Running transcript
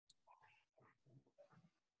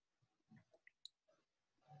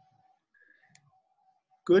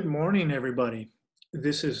Good morning, everybody.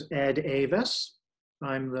 This is Ed Avis.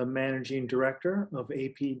 I'm the Managing Director of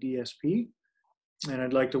APDSP, and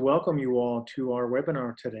I'd like to welcome you all to our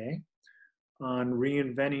webinar today on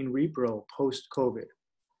reinventing Repro post-COVID.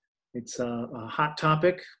 It's a hot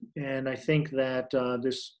topic, and I think that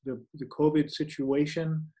the COVID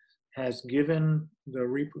situation has given the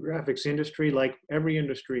reprographics industry, like every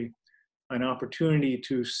industry, an opportunity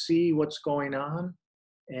to see what's going on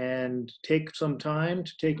and take some time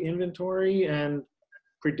to take inventory and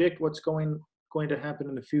predict what's going to happen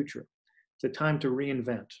in the future. It's a time to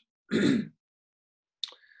reinvent.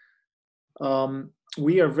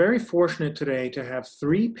 We are very fortunate today to have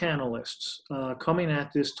three panelists coming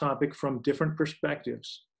at this topic from different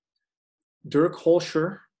perspectives. Dirk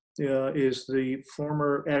Holscher is the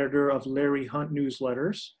former editor of Larry Hunt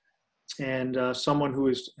newsletters and someone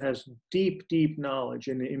who has deep, deep knowledge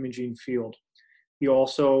in the imaging field. He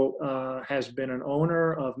also has been an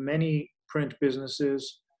owner of many print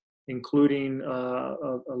businesses, including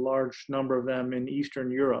a large number of them in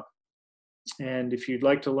Eastern Europe. And if you'd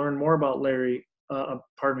like to learn more about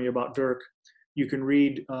about Dirk, you can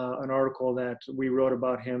read an article that we wrote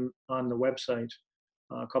about him on the website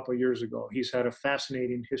a couple of years ago. He's had a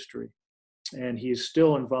fascinating history, and he is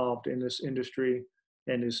still involved in this industry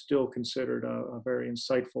and is still considered a very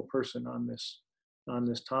insightful person on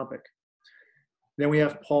this topic. Then we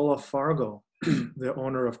have Paula Fargo, the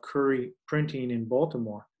owner of Curry Printing in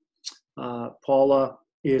Baltimore. Paula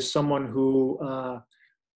is someone who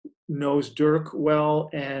knows Dirk well,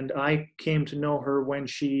 and I came to know her when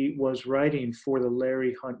she was writing for the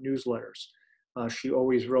Larry Hunt newsletters. She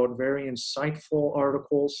always wrote very insightful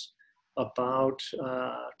articles about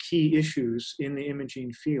key issues in the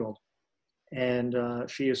imaging field. And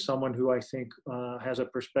she is someone who I think has a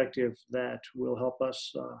perspective that will help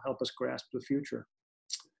us grasp the future.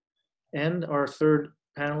 And our third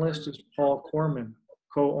panelist is Paul Corman,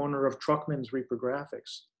 co-owner of Truckman's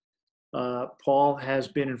Reprographics. Paul has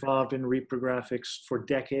been involved in reprographics for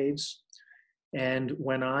decades. And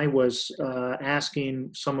when I was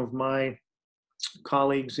asking some of my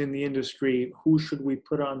colleagues in the industry, who should we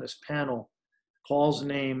put on this panel, Paul's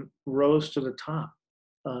name rose to the top.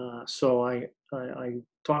 So I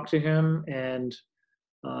talked to him and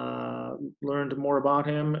learned more about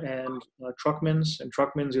him and Truckman's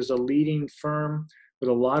is a leading firm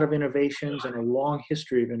with a lot of innovations and a long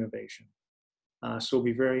history of innovation. So we'll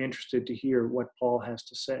be very interested to hear what Paul has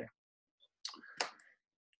to say.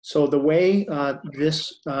 So the way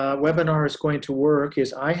this webinar is going to work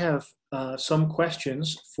is I have some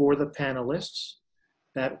questions for the panelists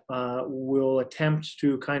that will attempt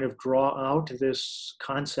to kind of draw out this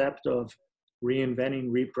concept of reinventing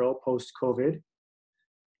Repro post-COVID.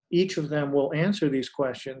 Each of them will answer these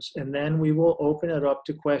questions, and then we will open it up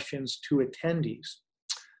to questions to attendees.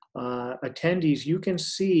 Attendees, you can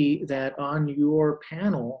see that on your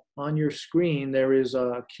panel, on your screen, there is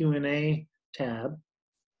a Q&A tab,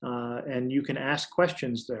 and you can ask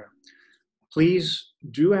questions there. Please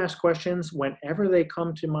do ask questions whenever they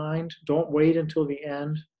come to mind. Don't wait until the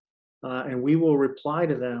end, and we will reply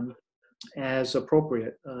to them as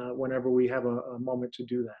appropriate whenever we have a moment to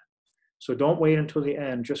do that. So don't wait until the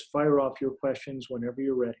end. Just fire off your questions whenever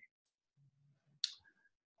you're ready.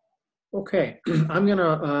 Okay, I'm going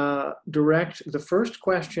to direct the first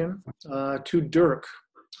question to Dirk.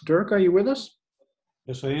 Dirk, are you with us?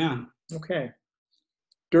 Yes, I am. Okay.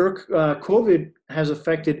 Dirk, COVID has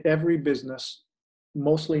affected every business,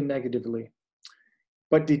 mostly negatively.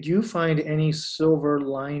 But did you find any silver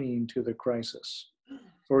lining to the crisis?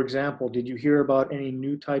 For example, did you hear about any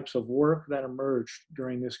new types of work that emerged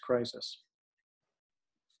during this crisis?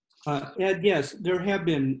 Ed, yes, there have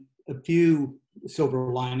been a few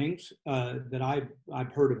silver linings that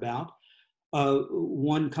I've heard about.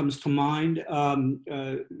 One comes to mind,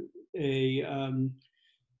 a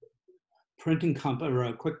printing company, or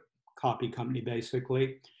a quick copy company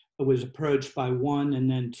basically, was approached by one and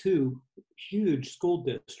then two huge school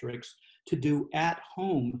districts to do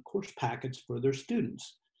at-home course packets for their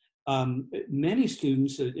students. Many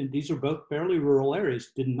students, and these are both fairly rural areas,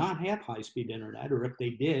 did not have high-speed internet, or if they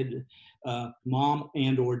did, mom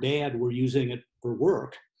and or dad were using it for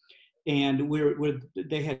work. And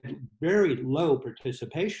they had very low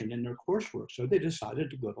participation in their coursework, so they decided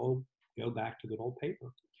to go back to good old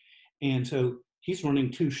paper. And so he's running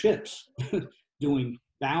two shifts, doing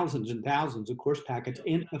thousands and thousands of course packets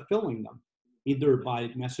and fulfilling them, either by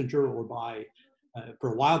messenger or by,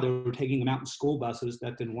 for a while they were taking them out in school buses.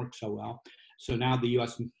 That didn't work so well. So now the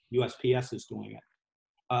USPS is doing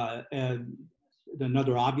it. And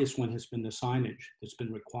another obvious one has been the signage that's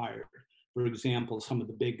been required. For example, some of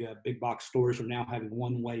the big box stores are now having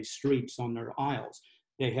one-way streets on their aisles.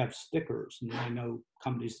 They have stickers, and I know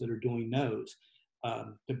companies that are doing those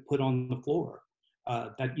to put on the floor.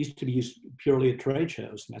 That used to be used purely at trade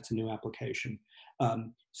shows, and that's a new application.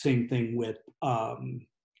 Same thing with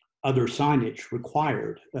other signage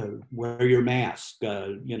required, wear your mask,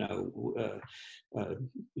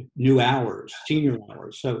 new hours, senior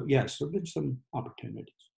hours. So yes, there have been some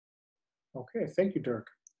opportunities. Okay, thank you, Dirk.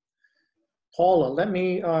 Paula, let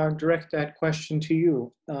me direct that question to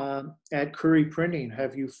you. At Curry Printing,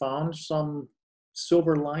 have you found some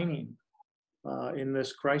silver lining in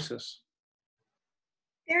this crisis?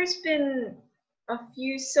 There's been a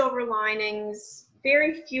few silver linings,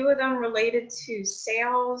 very few of them related to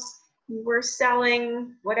sales. We're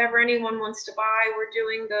selling whatever anyone wants to buy. We're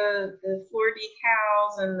doing the floor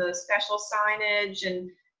decals and the special signage, and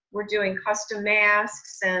we're doing custom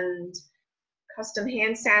masks and custom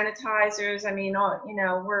hand sanitizers. I mean,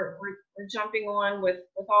 we're jumping on with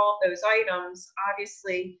all of those items,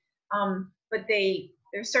 obviously, but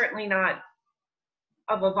they're certainly not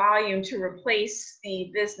of a volume to replace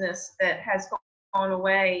the business that has gone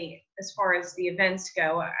away as far as the events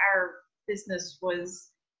go. Our business was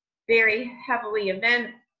very heavily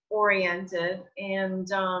event oriented, and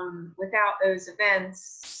without those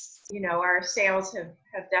events, our sales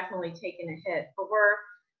have definitely taken a hit. But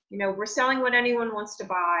we're selling what anyone wants to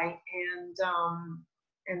buy,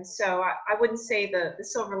 and so I wouldn't say the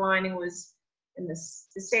silver lining was in the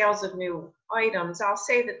sales of new items. I'll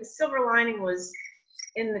say that the silver lining was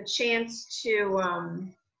in the chance to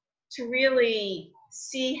really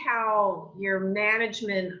see how your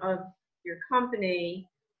management of your company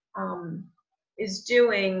is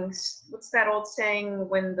doing. What's that old saying?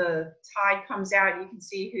 When the tide comes out, you can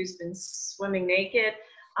see who's been swimming naked.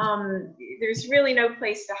 There's really no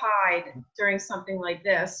place to hide during something like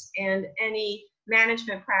this, and any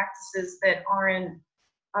management practices that aren't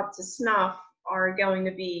up to snuff are going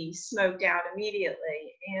to be smoked out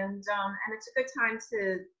immediately. And it's a good time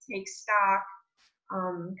to take stock,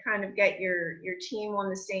 kind of get your team on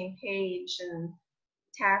the same page and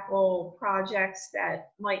tackle projects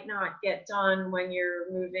that might not get done when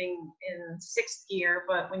you're moving in sixth gear,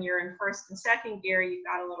 but when you're in first and second gear, you've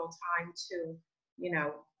got a little time to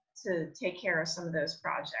take care of some of those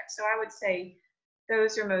projects. So I would say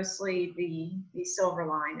those are mostly the silver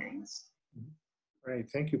linings. Great,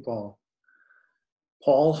 thank you, Paul.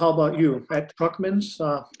 Paul, how about you? At Truckman's,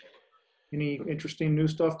 any interesting new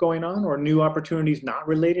stuff going on or new opportunities not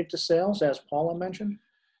related to sales, as Paula mentioned?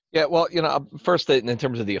 Yeah, well, first in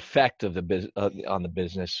terms of the effect of on the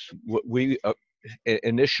business, we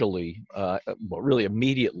initially, really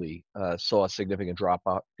immediately, saw a significant drop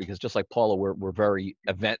off because just like Paula, we're very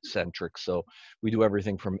event centric. So we do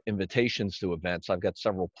everything from invitations to events. I've got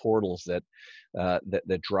several portals that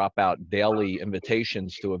drop out daily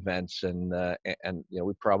invitations to events, and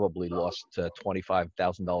we probably lost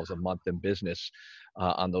 $25,000 a month in business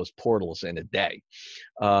on those portals in a day.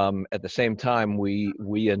 At the same time, we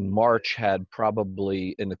in March had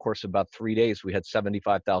probably, in the course of about 3 days, we had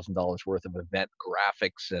 $75,000 worth of event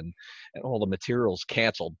graphics and all the materials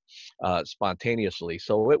canceled spontaneously.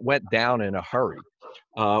 So it went down in a hurry.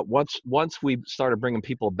 Once we started bringing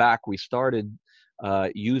people back, we started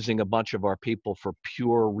using a bunch of our people for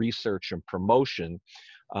pure research and promotion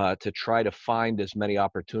to try to find as many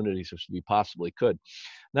opportunities as we possibly could.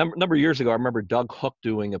 A number of years ago, I remember Doug Hook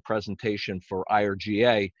doing a presentation for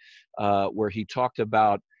IRGA where he talked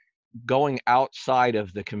about going outside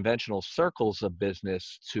of the conventional circles of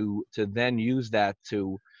business to then use that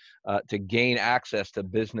to gain access to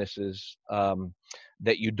businesses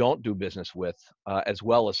that you don't do business with, as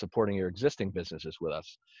well as supporting your existing businesses with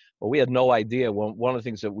us. Well, we had no idea. One of the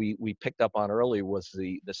things that we picked up on early was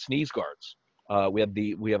the sneeze guards. We have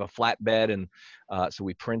a flatbed, and so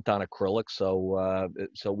we print on acrylic.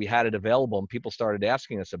 So we had it available, and people started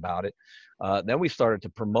asking us about it. Then we started to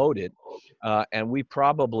promote it, and we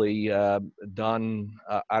probably done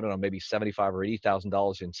I don't know, maybe $75,000 or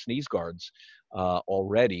 $80,000 in sneeze guards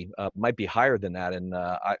already. Might be higher than that, and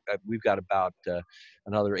we've got about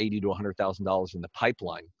another $80,000 to $100,000 in the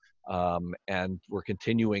pipeline. And we're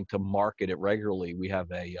continuing to market it regularly. We have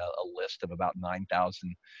a list of about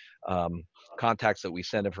 9,000 contacts that we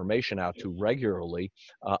send information out to regularly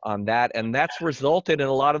on that, and that's resulted in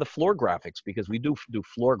a lot of the floor graphics, because we do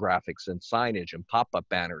floor graphics and signage and pop-up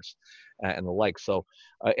banners and the like. So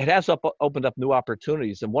it has opened up new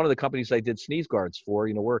opportunities. And one of the companies I did sneeze guards for,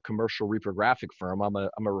 we're a commercial reprographic firm. I'm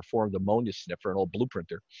a reformed ammonia sniffer, an old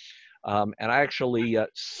blueprinter. And I actually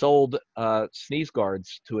sold sneeze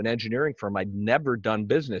guards to an engineering firm I'd never done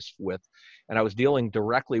business with. And I was dealing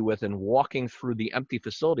directly with and walking through the empty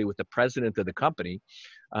facility with the president of the company.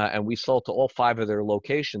 And we sold to all 5 of their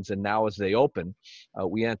locations. And now as they open,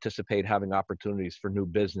 we anticipate having opportunities for new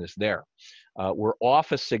business there. We're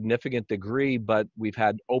off a significant degree, but we've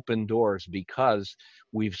had open doors because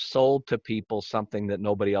we've sold to people something that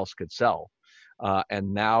nobody else could sell.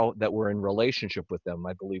 And now that we're in relationship with them,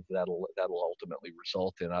 I believe that'll ultimately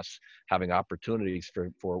result in us having opportunities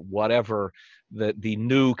for whatever the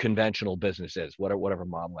new conventional business is, whatever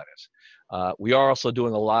model that is. We are also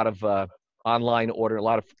doing a lot of online order. A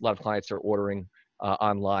lot of clients are ordering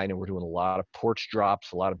online, and we're doing a lot of porch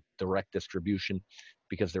drops, a lot of direct distribution,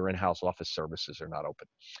 because their in-house office services are not open.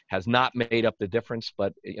 Has not made up the difference,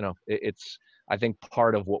 but it's I think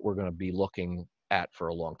part of what we're going to be looking at for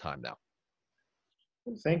a long time now.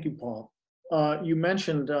 Thank you, Paul. You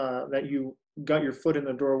mentioned that you got your foot in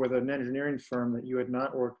the door with an engineering firm that you had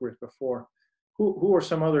not worked with before. Who are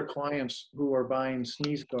some other clients who are buying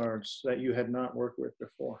sneeze guards that you had not worked with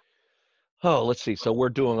before? Oh, let's see. So we're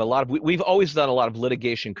doing a lot of, we've always done a lot of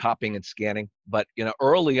litigation copying and scanning, but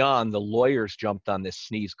early on the lawyers jumped on this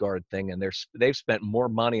sneeze guard thing, and they've spent more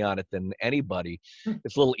money on it than anybody.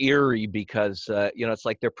 It's a little eerie because it's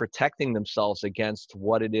like they're protecting themselves against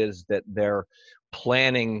what it is that they're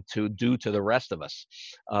planning to do to the rest of us.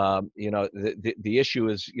 The issue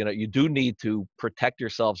is, you do need to protect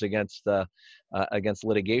yourselves against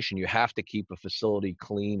litigation. You have to keep a facility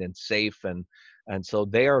clean and safe, and so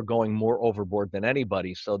they are going more overboard than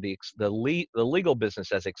anybody. So the legal business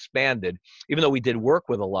has expanded. Even though we did work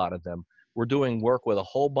with a lot of them, we're doing work with a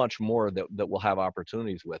whole bunch more that we'll have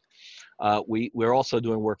opportunities with. We're also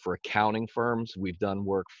doing work for accounting firms. We've done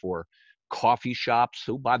work for coffee shops,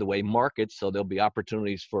 who, by the way, market. So there'll be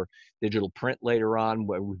opportunities for digital print later on.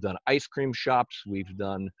 Where we've done ice cream shops. We've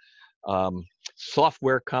done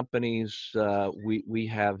software companies. We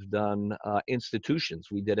have done institutions.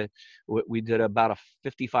 We did about a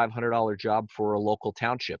 $5,500 job for a local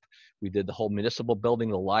township. We did the whole municipal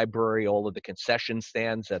building, the library, all of the concession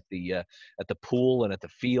stands at the pool and at the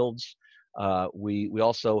fields. We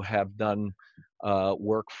also have done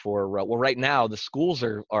work for right now the schools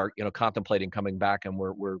are contemplating coming back, and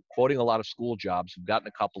we're quoting a lot of school jobs. We've gotten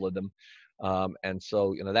a couple of them. And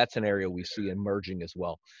so, that's an area we see emerging as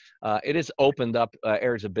well. It has opened up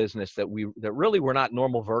areas of business that really were not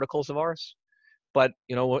normal verticals of ours, but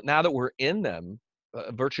now that we're in them,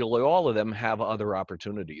 virtually all of them have other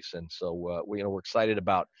opportunities. And so, we're excited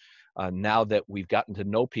about now that we've gotten to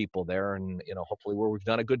know people there, and hopefully where we've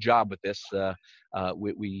done a good job with this. I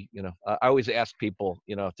always ask people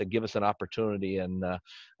to give us an opportunity, and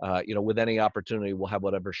with any opportunity, we'll have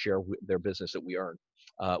whatever share their business that we earn.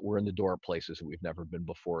 We're in the door of places that we've never been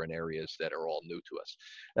before, in areas that are all new to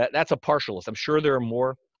us. That's a partial list. I'm sure there are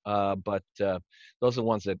more, but those are the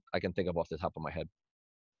ones that I can think of off the top of my head.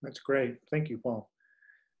 That's great. Thank you, Paul.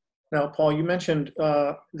 Now, Paul, you mentioned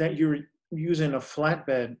that you're using a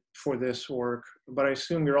flatbed for this work, but I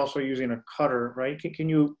assume you're also using a cutter, right? Can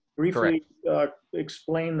you briefly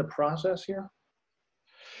explain the process here?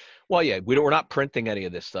 Well, yeah, we're not printing any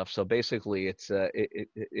of this stuff. So basically, it's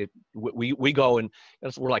we go and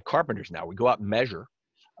we're like carpenters now. We go out and measure,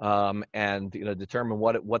 and determine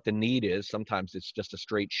what the need is. Sometimes it's just a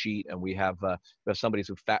straight sheet, and we have somebody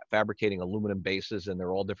who's fabricating aluminum bases, and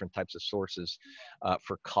they're all different types of sources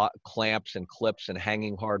for clamps and clips and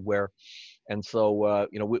hanging hardware. And so,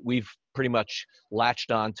 we've pretty much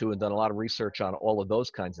latched onto and done a lot of research on all of those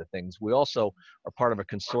kinds of things. We also are part of a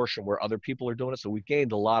consortium where other people are doing it. So we've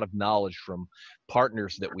gained a lot of knowledge from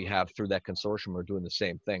partners that we have through that consortium who are doing the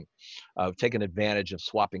same thing. We've taken advantage of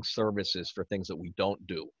swapping services for things that we don't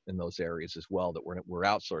do in those areas as well, that we're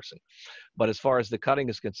outsourcing. But as far as the cutting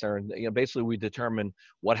is concerned, basically we determine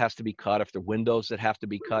what has to be cut, if there are windows that have to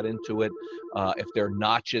be cut into it, if there are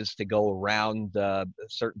notches to go around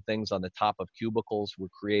certain things on the top of cubicles. We're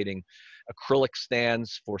creating acrylic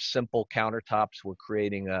stands for simple countertops. We're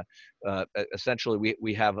creating essentially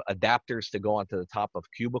we have adapters to go onto the top of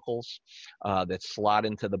cubicles that slot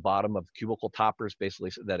into the bottom of cubicle toppers,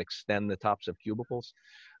 basically, that extend the tops of cubicles,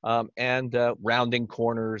 and rounding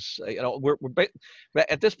corners. We're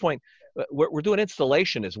at this point we're doing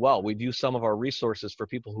installation as well. We've used some of our resources for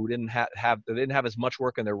people who didn't have as much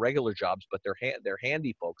work in their regular jobs, but they're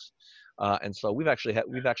handy folks, and so we've actually had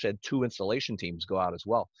 2 installation teams go out as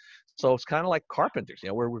well. So it's kind of like carpenters.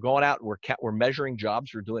 We're going out, we're measuring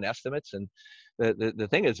jobs, we're doing estimates, and the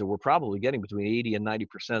thing is that we're probably getting between 80 and 90%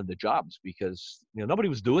 of the jobs because, nobody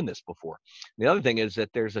was doing this before. And the other thing is that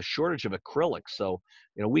there's a shortage of acrylic. So,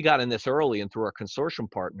 we got in this early, and through our consortium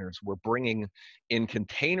partners, we're bringing in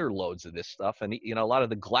container loads of this stuff. And, a lot of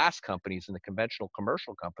the glass companies and the conventional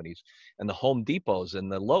commercial companies and the Home Depots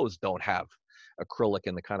and the Lowe's don't have acrylic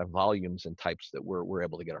in the kind of volumes and types that we're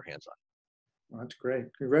able to get our hands on. Well, that's great.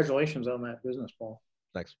 Congratulations on that business, Paul.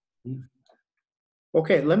 Thanks.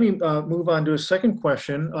 Okay, let me move on to a second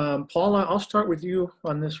question. Paula, I'll start with you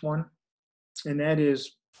on this one. And that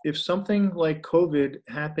is, if something like COVID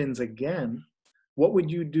happens again, what would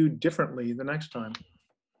you do differently the next time?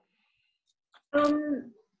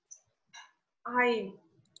 I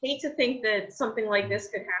hate to think that something like this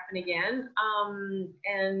could happen again.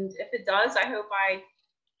 And if it does, I hope I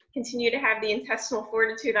continue to have the intestinal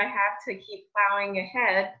fortitude I have to keep plowing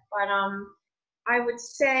ahead. But I would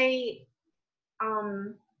say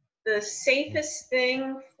the safest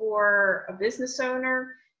thing for a business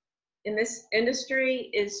owner in this industry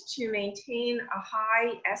is to maintain a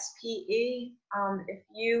high SPE. If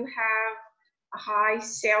you have a high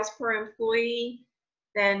sales per employee,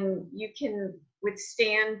 then you can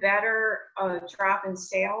withstand better a drop in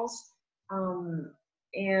sales.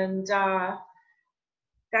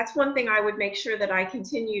 That's one thing I would make sure that I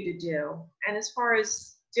continue to do. And as far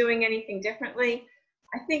as doing anything differently,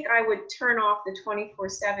 I think I would turn off the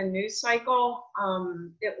 24/7 news cycle.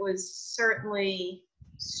 It was certainly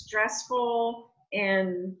stressful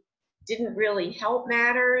and didn't really help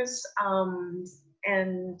matters.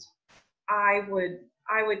 And I would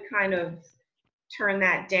kind of turn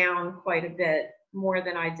that down quite a bit more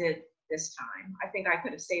than I did this time. I think I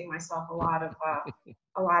could have saved myself a lot of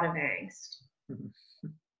angst.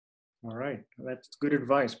 All right, that's good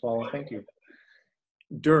advice, Paula. Thank you.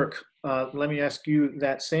 Dirk, let me ask you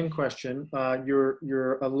that same question.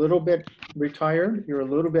 You're a little bit retired. You're a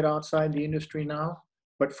little bit outside the industry now,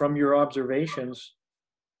 but from your observations,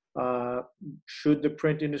 should the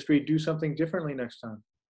print industry do something differently next time?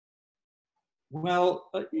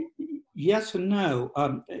 Well, yes and no.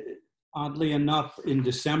 Oddly enough, in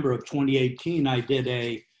December of 2018, I did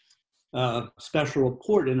a special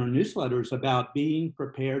report in our newsletters about being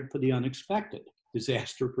prepared for the unexpected,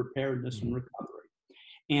 disaster preparedness and recovery.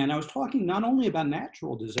 And I was talking not only about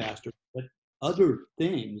natural disasters, but other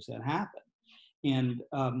things that happen. And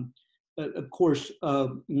of course,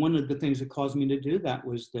 one of the things that caused me to do that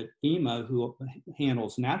was that FEMA, who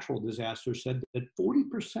handles natural disasters, said that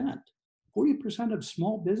 40% of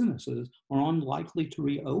small businesses are unlikely to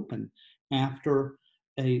reopen after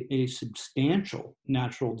a substantial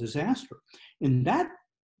natural disaster. And that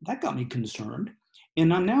got me concerned.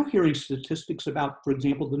 And I'm now hearing statistics about, for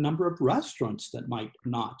example, the number of restaurants that might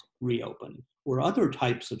not reopen or other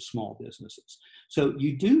types of small businesses. So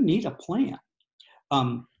you do need a plan.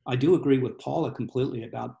 I do agree with Paula completely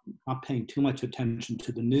about not paying too much attention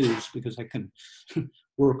to the news because that can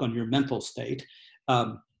work on your mental state.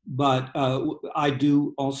 But I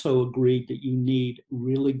do also agree that you need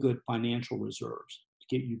really good financial reserves to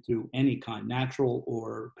get you through any kind, natural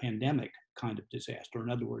or pandemic kind of disaster. In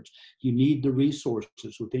other words, you need the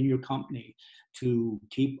resources within your company to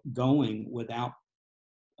keep going without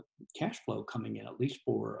cash flow coming in, at least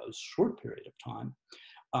for a short period of time.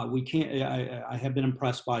 I have been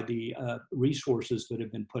impressed by the resources that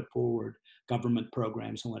have been put forward, government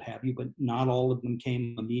programs and what have you, but not all of them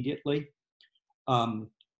came immediately.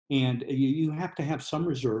 And you have to have some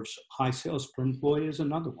reserves. High sales per employee is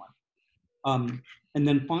another one. And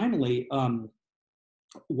then finally,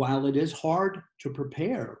 while it is hard to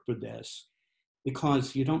prepare for this,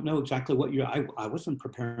 because you don't know exactly what I wasn't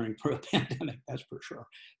preparing for a pandemic, that's for sure.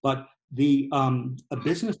 But a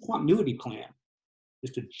business continuity plan,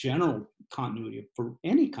 just a general continuity for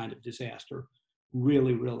any kind of disaster,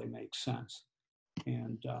 really, really makes sense.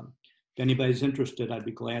 And if anybody's interested, I'd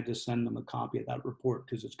be glad to send them a copy of that report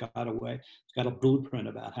because it's got a blueprint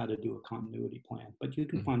about how to do a continuity plan. But you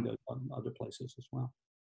can find those on other places as well.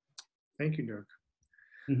 Thank you, Dirk.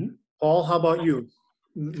 Mm-hmm. Paul, how about you?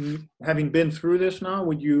 Having been through this now,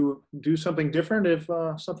 would you do something different if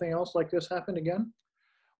something else like this happened again?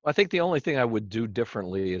 I think the only thing I would do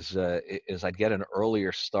differently is I'd get an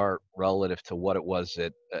earlier start relative to what it was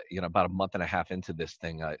at about a month and a half into this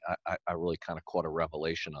thing. I really kind of caught a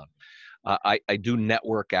revelation on. I do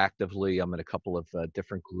network actively. I'm in a couple of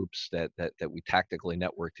different groups that we tactically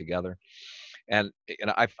network together, and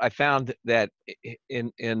I found that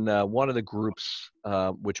in one of the groups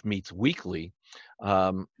which meets weekly,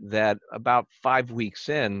 that about 5 weeks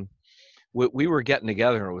in, we were getting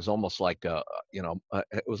together, and it was almost like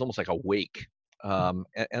it was almost like a wake. And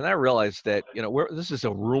I realized that this is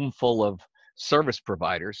a room full of service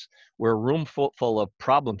providers. We're a room full of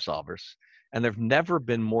problem solvers, and there've never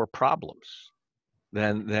been more problems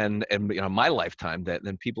than in my lifetime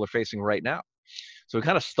than people are facing right now. So we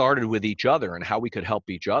kind of started with each other and how we could help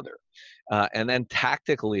each other, and then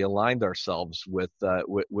tactically aligned ourselves with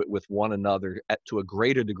one another to a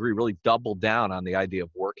greater degree. Really doubled down on the idea of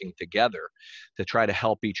working together to try to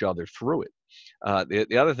help each other through it.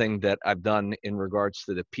 The other thing that I've done in regards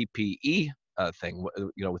to the PPE thing,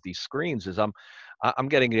 with these screens, is I'm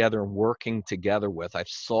getting together and working together with. I've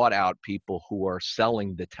sought out people who are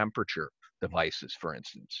selling the temperature devices, for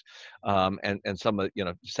instance, and some of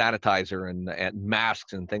sanitizer and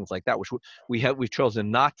masks and things like that, which we've chosen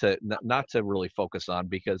not to really focus on,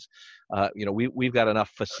 because we've got enough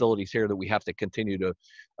facilities here that we have to continue to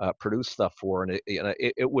produce stuff for, and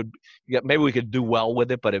it would, maybe we could do well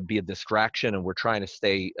with it, but it'd be a distraction, and we're trying to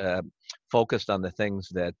stay focused on the things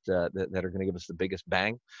that are going to give us the biggest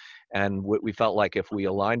bang. And we felt like if we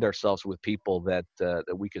aligned ourselves with people that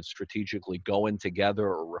we could strategically go in together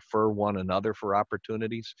or refer one another for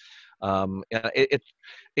opportunities,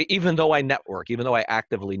 even though I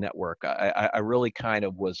actively network, I really kind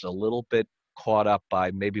of was a little bit caught up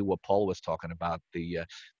by maybe what Paul was talking about, the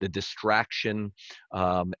distraction,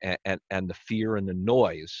 and the fear and the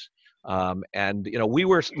noise. And we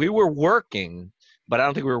were working, but I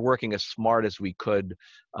don't think we were working as smart as we could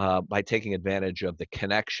by taking advantage of the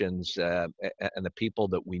connections and the people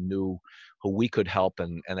that we knew who we could help,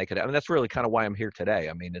 and they could. I mean, that's really kind of why I'm here today.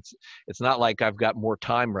 I mean, it's not like I've got more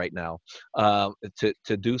time right now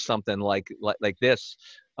to do something like this.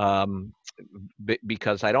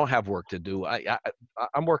 Because I don't have work to do.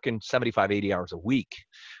 I'm working 75, 80 hours a week,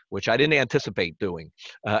 which I didn't anticipate doing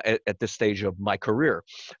at this stage of my career.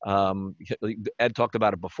 Ed talked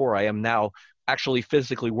about it before. I am now actually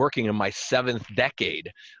physically working in my 7th decade,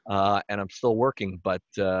 and I'm still working, but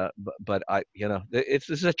I, this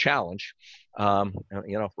is a challenge.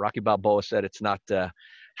 Rocky Balboa said it's not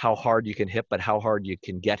how hard you can hit, but how hard you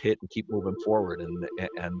can get hit and keep moving forward.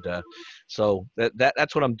 And so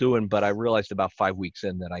that's what I'm doing. But I realized about 5 weeks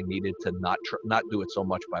in that I needed to not do it so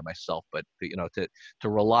much by myself, but to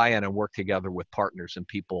rely on and work together with partners and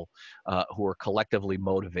people who are collectively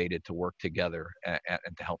motivated to work together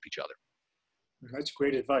and to help each other. That's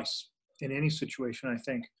great advice in any situation, I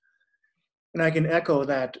think. And I can echo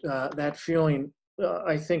that that feeling.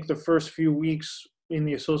 I think the first few weeks in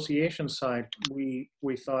the association side, we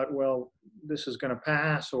thought, well, this is going to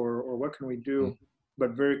pass, or what can we do? Mm-hmm.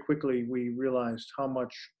 But very quickly we realized how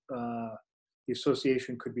much the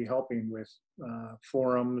association could be helping with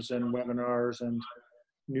forums and webinars and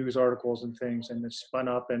news articles and things, and it's spun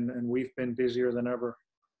up, and we've been busier than ever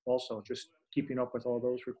also, just keeping up with all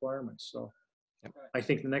those requirements. So I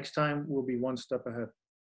think the next time we'll be one step ahead.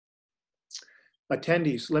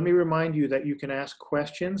 Attendees, let me remind you that you can ask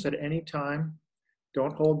questions at any time.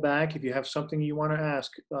 Don't hold back. If you have something you want to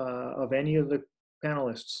ask of any of the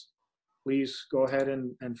panelists, please go ahead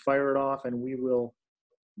and fire it off, and we will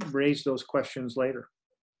raise those questions later.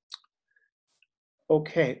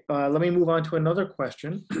 Okay, let me move on to another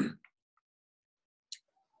question.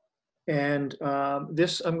 And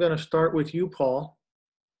this, I'm going to start with you, Paul.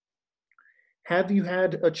 Have you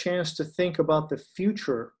had a chance to think about the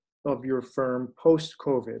future of your firm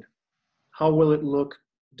post-COVID? How will it look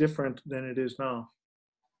different than it is now?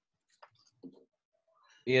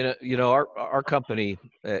 Our company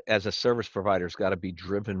as a service provider has got to be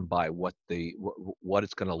driven by what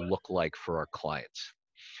it's going to look like for our clients.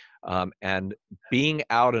 And being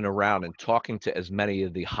out and around and talking to as many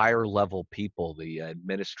of the higher level people, the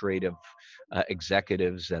administrative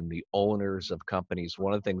executives and the owners of companies,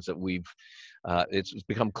 one of the things that it's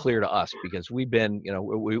become clear to us, because we've been,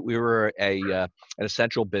 we were an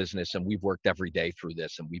essential business, and we've worked every day through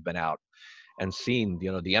this, and we've been out and seen,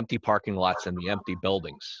 the empty parking lots and the empty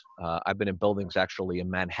buildings. I've been in buildings actually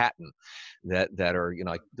in Manhattan that are,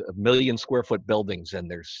 like 1 million square foot buildings,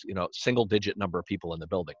 and there's, single digit number of people in the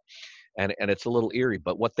building. And it's a little eerie,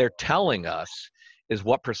 but what they're telling us is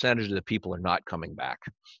what percentage of the people are not coming back.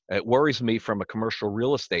 It worries me from a commercial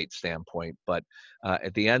real estate standpoint, but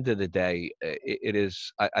at the end of the day, it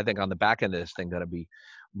is, I think on the back end of this thing, going to be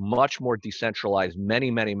much more decentralized, many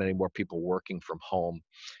more people working from home,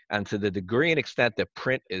 and to the degree and extent that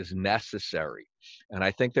print is necessary. And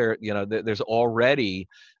I think there's already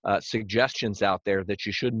suggestions out there that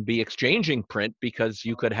you shouldn't be exchanging print because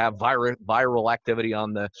you could have viral activity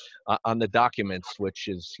on the documents, which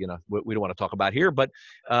is, we don't want to talk about here, but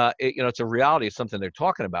it's a reality. It's something they're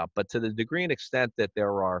talking about. But to the degree and extent that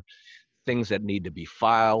there are things that need to be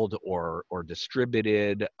filed or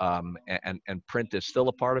distributed, and print is still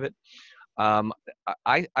a part of it, Um,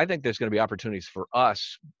 I think there's going to be opportunities for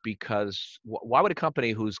us because why would a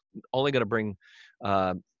company who's only going to bring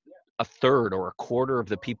uh, a third or a quarter of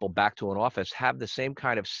the people back to an office have the same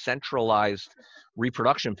kind of centralized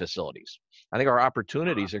reproduction facilities? I think our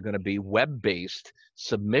opportunities are going to be web-based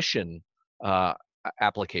submission uh,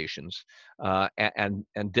 applications and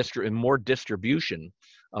more distribution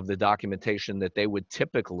of the documentation that they would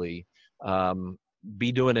typically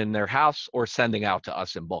be doing in their house or sending out to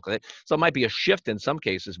us in bulk. So it might be a shift in some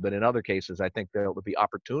cases, but in other cases, I think there will be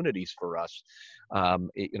opportunities for us.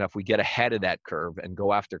 If we get ahead of that curve and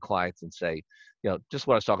go after clients and say, just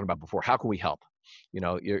what I was talking about before, how can we help?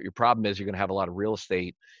 Your problem is you're going to have a lot of real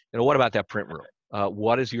estate. What about that print room?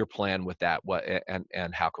 What is your plan with that?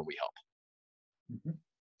 And how can we help? Mm-hmm.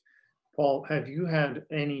 Paul, have you had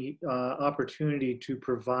any opportunity to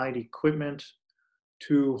provide equipment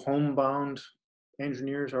to homebound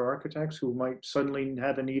engineers or architects who might suddenly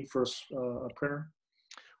have a need for a printer?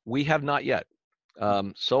 We have not yet.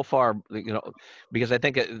 So far, because I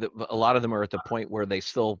think a lot of them are at the point where they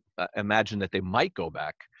still imagine that they might go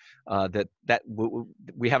back.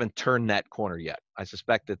 We haven't turned that corner yet. I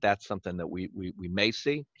suspect that that's something that we may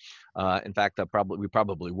see. In fact, we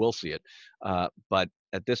probably will see it. But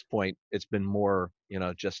at this point, it's been more,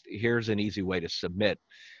 just here's an easy way to submit,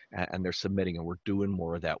 and they're submitting, and we're doing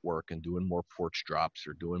more of that work and doing more porch drops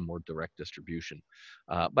or doing more direct distribution.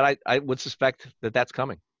 But I would suspect that that's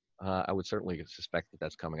coming. I would certainly suspect that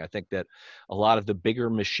that's coming. I think that a lot of the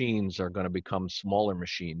bigger machines are going to become smaller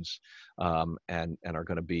machines, and are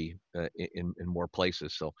going to be in more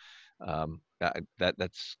places. So that's a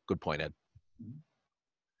good point, Ed.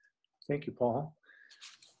 Thank you, Paul.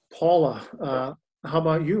 Paula, how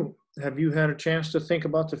about you? Have you had a chance to think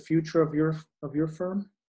about the future of your firm?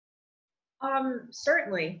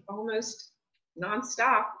 Certainly, almost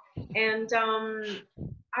nonstop. And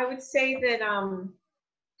I would say that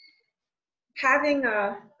having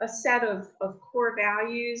a set of core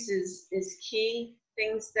values is key.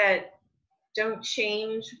 Things that don't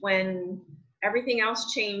change when everything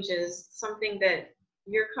else changes, something that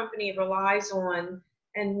your company relies on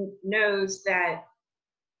and knows that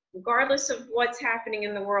regardless of what's happening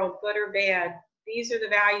in the world, good or bad, these are the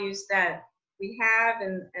values that we have,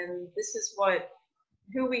 and this is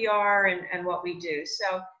who we are and what we do.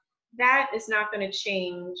 So that is not going to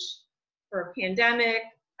change for a pandemic,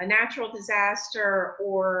 a natural disaster,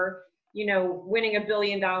 or winning $1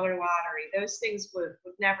 billion lottery. Those things would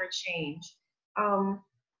never change.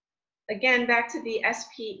 Again, back to the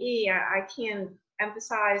SPE, I can't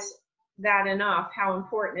emphasize that enough, how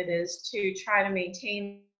important it is to try to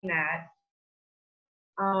maintain that.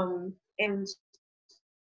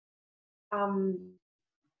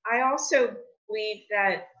 I also believe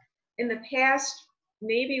that in the past,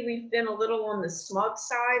 maybe we've been a little on the smug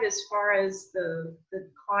side as far as the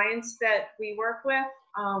clients that we work with.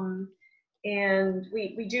 And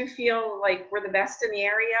we do feel like we're the best in the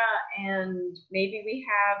area, and maybe we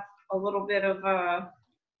have a little bit of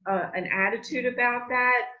an attitude about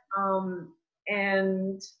that.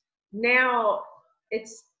 And now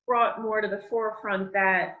it's brought more to the forefront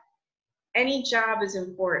that any job is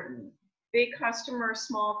important. Big customer,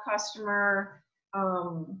 small customer,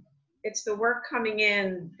 it's the work coming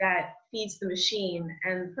in that feeds the machine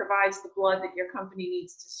and provides the blood that your company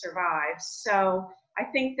needs to survive. So I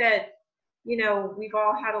think that, we've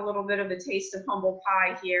all had a little bit of a taste of humble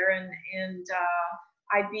pie here, and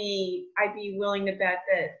I'd be willing to bet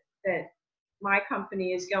that my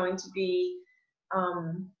company is going to be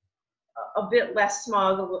a bit less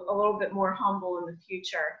smug, a little bit more humble in the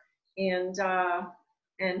future,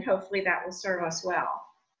 and hopefully that will serve us well.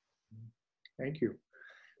 Thank you.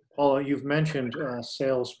 Paula, you've mentioned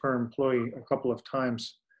sales per employee a couple of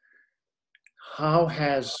times. How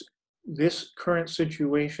has this current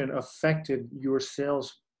situation affected your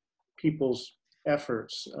sales people's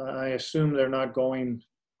efforts? I assume they're not going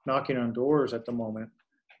knocking on doors at the moment.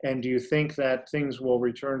 And do you think that things will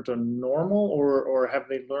return to normal, or have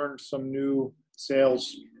they learned some new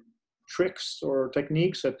sales tricks or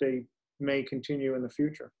techniques that they may continue in the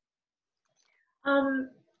future?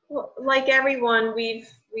 Well, like everyone, we've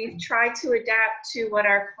tried to adapt to what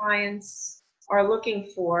our clients are looking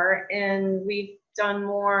for, and we've done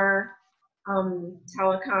more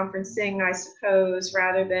teleconferencing, I suppose,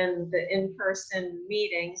 rather than the in-person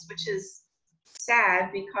meetings, which is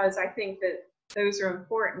sad because I think that those are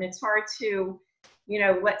important. It's hard to,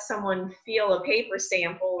 let someone feel a paper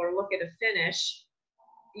sample or look at a finish,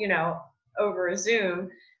 over a Zoom.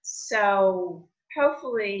 So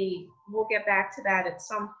hopefully we'll get back to that at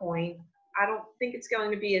some point. I don't think it's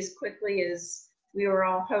going to be as quickly as we were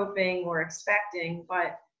all hoping or expecting,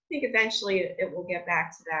 but think eventually it will get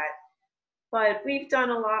back to that. But we've done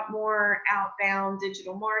a lot more outbound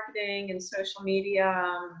digital marketing and social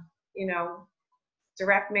media, you know,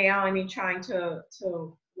 direct mail. I mean, trying to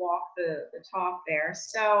walk the talk there.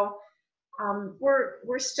 So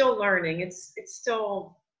we're still learning. It's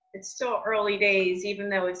still early days, even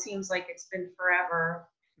though it seems like it's been forever.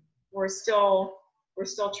 We're still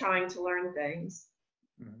trying to learn things.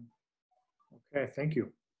 Okay, thank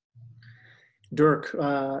you. Dirk,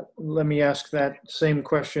 let me ask that same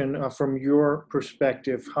question from your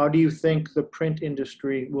perspective. How do you think the print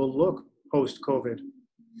industry will look post-COVID?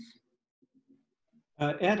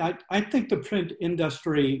 Ed, I think the print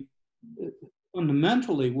industry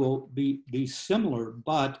fundamentally will be similar,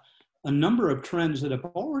 but a number of trends that have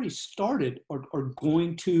already started are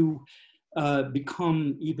going to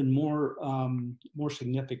become even more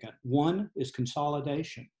significant. One is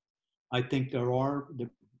consolidation. I think there are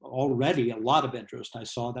already a lot of interest. I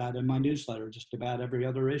saw that in my newsletter. Just about every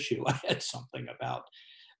other issue I had something about,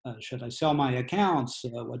 should I sell my accounts?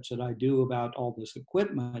 What should I do about all this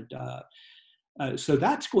equipment? So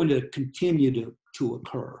that's going to continue to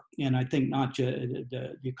occur. And I think not just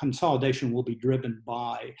the consolidation will be driven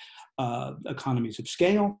by economies of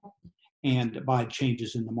scale and by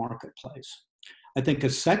changes in the marketplace. I think a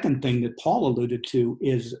second thing that Paul alluded to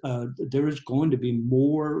is there is going to be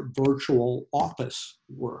more virtual office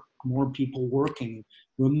work, more people working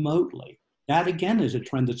remotely. That again is a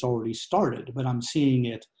trend that's already started, but I'm seeing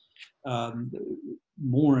it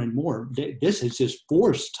more and more. This has just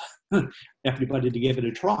forced everybody to give it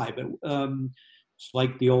a try, but it's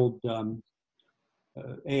like the old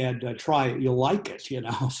ad, try it, you'll like it. You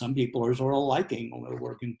know, some people are sort of liking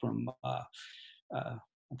working from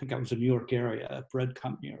I think I was a New York area, a bread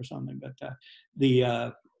company or something, but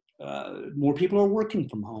more people are working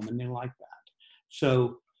from home and they like that.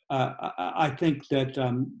 So I think that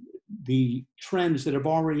the trends that have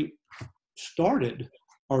already started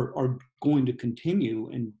are going to continue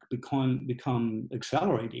and become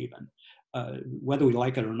accelerate even, whether we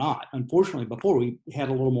like it or not. Unfortunately, before we had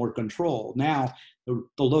a little more control. Now the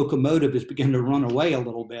locomotive is beginning to run away a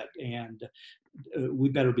little bit, and we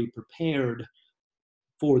better be prepared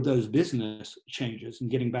for those business changes.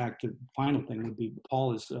 And getting back to the final thing would be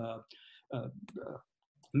Paul's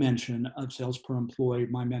mention of sales per employee,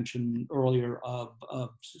 my mention earlier of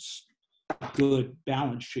good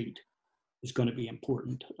balance sheet is going to be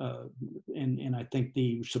important. And I think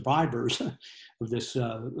the survivors of this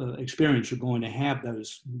experience are going to have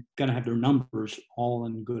their numbers all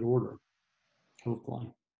in good order,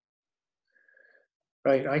 hopefully.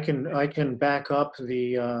 Right, I can back up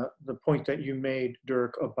the point that you made,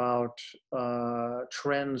 Dirk, about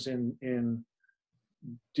trends in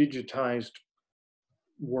digitized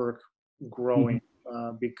work growing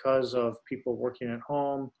because of people working at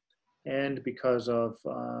home and because of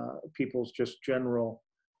people's just general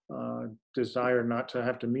desire not to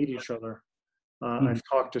have to meet each other. I've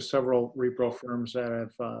talked to several Repro firms that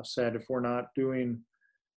have said if we're not doing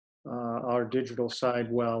our digital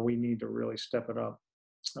side well, we need to really step it up.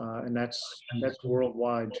 And that's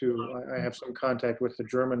worldwide too. I have some contact with the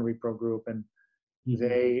German Repro group, and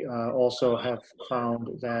they also have found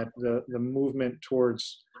that the movement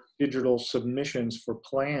towards digital submissions for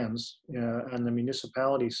plans on the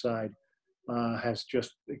municipality side has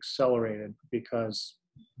just accelerated because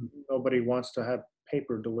nobody wants to have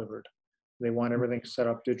paper delivered. They want everything set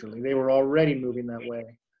up digitally. They were already moving that way,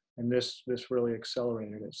 and this really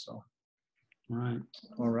accelerated it. So,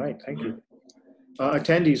 all right, thank you.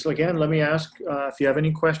 Attendees, again, let me ask if you have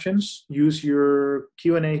any questions, use your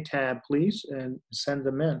Q&A tab, please, and send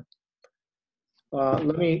them in.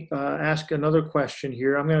 Let me ask another question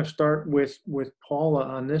here. I'm going to start with Paula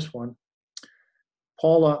on this one.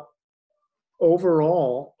 Paula,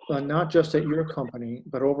 overall, not just at your company,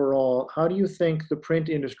 but overall, how do you think the print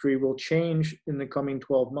industry will change in the coming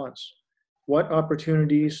 12 months? What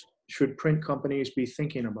opportunities should print companies be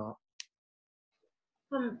thinking about?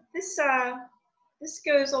 This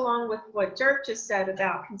goes along with what Dirk just said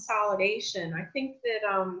about consolidation. I think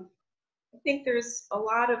there's a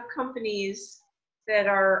lot of companies that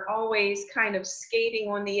are always kind of skating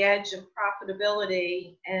on the edge of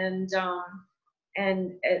profitability, and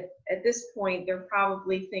at this point they're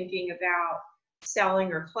probably thinking about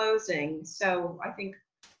selling or closing. So I think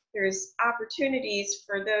there's opportunities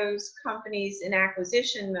for those companies in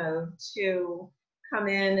acquisition mode to come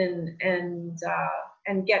in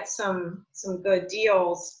and get some good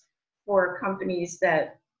deals for companies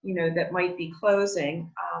that that might be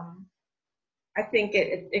closing. I think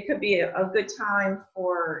it could be a good time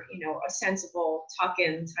for a sensible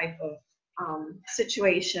tuck-in type of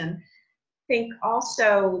situation. think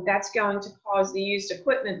also that's going to cause the used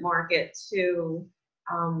equipment market to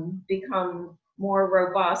become more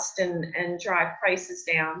robust and drive prices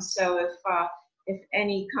down. So if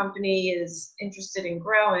any company is interested in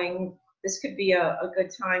growing, this could be a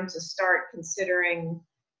good time to start considering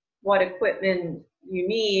what equipment you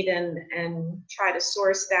need and try to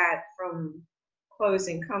source that from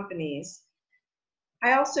closing companies.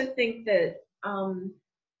 I also think that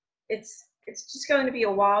it's just going to be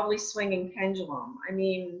a wildly swinging pendulum. I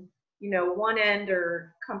mean, one end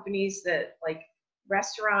are companies that like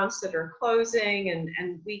restaurants that are closing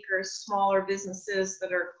and weaker, smaller businesses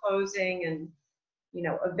that are closing and,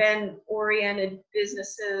 event-oriented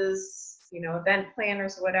businesses, event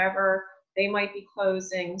planners, whatever, they might be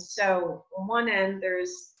closing. So on one end,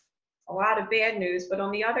 there's a lot of bad news, but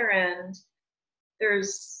on the other end,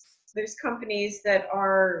 there's companies that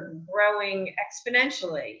are growing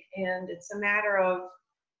exponentially, and it's a matter of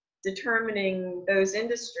determining those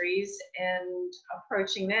industries and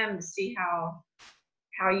approaching them to see how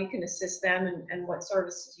you can assist them and what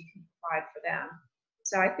services you can provide for them.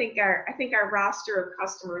 So I think our roster of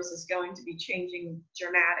customers is going to be changing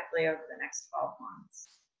dramatically over the next 12 months.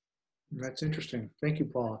 That's interesting. Thank you,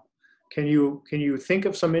 Paula. Can you think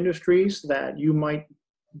of some industries that you might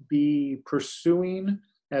be pursuing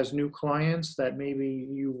as new clients that maybe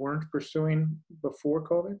you weren't pursuing before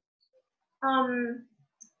COVID?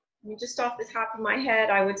 Just off the top of my head,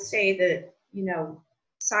 I would say that,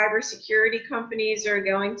 cybersecurity companies are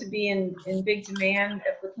going to be in big demand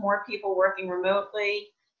with more people working remotely.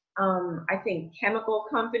 I think chemical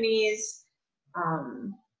companies,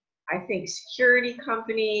 I think security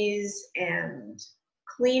companies and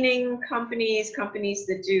cleaning companies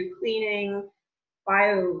that do cleaning,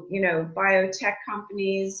 biotech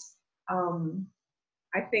companies.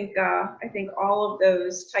 I think all of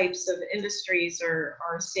those types of industries are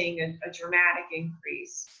seeing a dramatic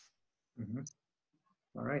increase. Mm-hmm.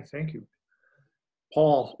 All right, thank you.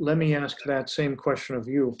 Paul, let me ask that same question of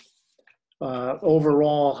you.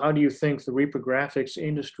 Overall, how do you think the reprographics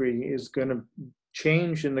industry is going to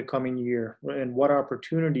change in the coming year, and what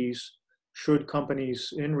opportunities should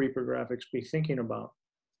companies in reprographics be thinking about?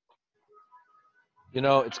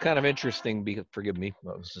 It's kind of interesting because, forgive me, it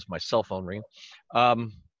was just my cell phone ringing.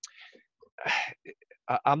 I'm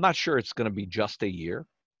not sure it's going to be just a year.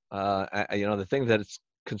 The thing that it's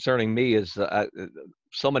concerning me is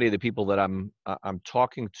so many of the people that I'm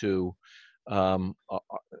talking to,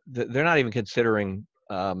 they're not even considering,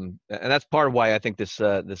 and that's part of why I think this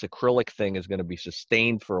acrylic thing is going to be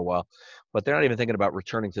sustained for a while. But they're not even thinking about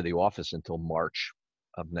returning to the office until March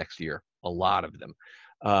of next year. A lot of them.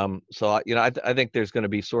 So I think there's going to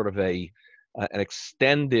be sort of an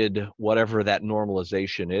extended whatever that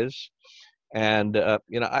normalization is. And I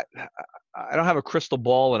don't have a crystal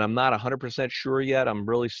ball, and I'm not 100% sure yet. I'm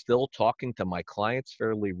really still talking to my clients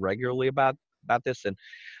fairly regularly about this, and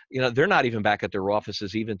they're not even back at their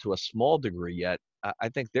offices, even to a small degree yet. I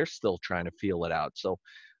think they're still trying to feel it out. So,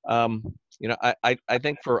 I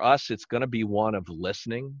think for us, it's going to be one of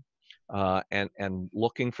listening and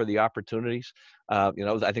looking for the opportunities. I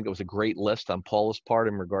think it was a great list on Paula's part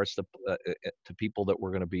in regards to people that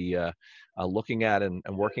we're going to be looking at and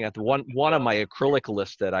working at. The one on my acrylic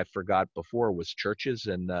list that I forgot before was churches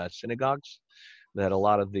and synagogues. That a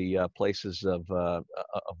lot of the places of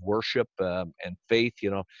worship and faith,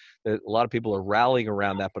 a lot of people are rallying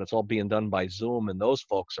around that, but it's all being done by Zoom, and those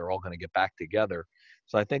folks are all going to get back together.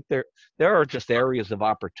 So I think there are just areas of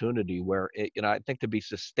opportunity where I think to be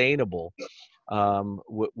sustainable,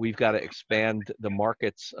 we've got to expand the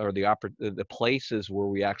markets or the places where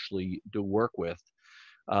we actually do work with.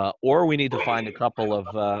 Or we need to find a couple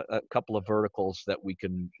of verticals that we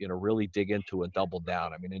can really dig into and double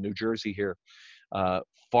down. I mean, in New Jersey here,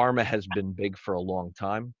 pharma has been big for a long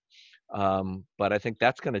time, but I think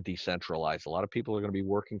that's going to decentralize. A lot of people are going to be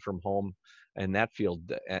working from home in that field,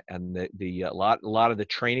 and a lot of the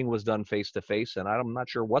training was done face to face, and I'm not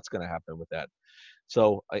sure what's going to happen with that.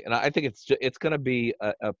 So, and I think it's going to be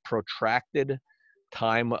a protracted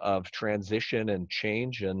time of transition and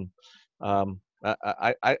change, and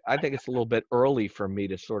I think it's a little bit early for me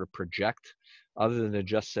to sort of project, other than to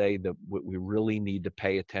just say that we really need to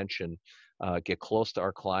pay attention, get close to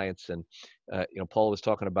our clients. And Paul was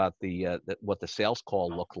talking about what the sales call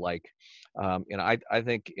looked like. I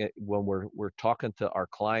think when we're talking to our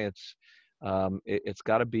clients, it's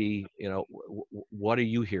got to be, what are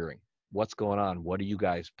you hearing? What's going on? What are you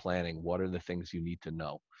guys planning? What are the things you need to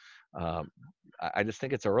know? I just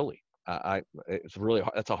think it's early.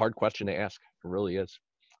 That's a hard question to ask. It really is.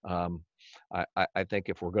 I think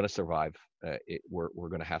if we're going to survive, we're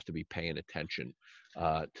going to have to be paying attention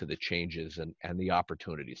to the changes and the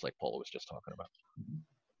opportunities like Paula was just talking about.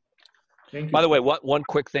 Thank you. By the way, one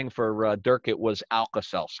quick thing for Dirk, it was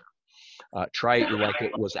Alka-Seltzer. Try it like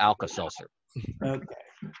it was Alka-Seltzer. Okay.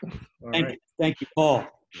 All Thank right. you. Thank you, Paul.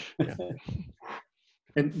 Yeah.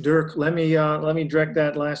 And Dirk, let me direct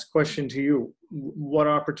that last question to you. What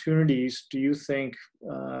opportunities do you think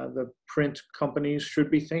the print companies should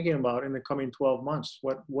be thinking about in the coming 12 months?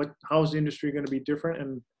 How is the industry going to be different,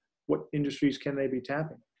 and what industries can they be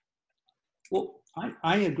tapping? Well,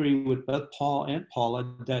 I agree with both Paul and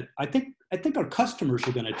Paula that I think our customers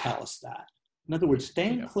are going to tell us that. In other words,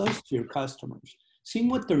 staying close to your customers, seeing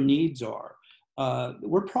what their needs are.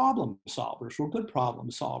 We're problem solvers. We're good problem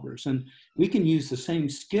solvers, and we can use the same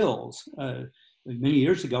skills. Many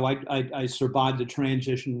years ago, I survived the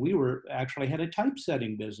transition. We actually had a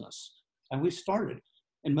typesetting business, and we started.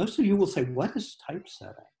 And most of you will say, "What is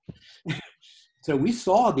typesetting?" So we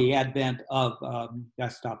saw the advent of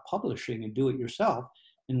desktop publishing and do-it-yourself,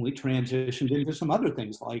 and we transitioned into some other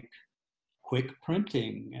things like quick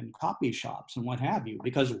printing and copy shops and what have you,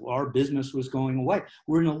 because our business was going away.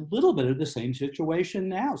 We're in a little bit of the same situation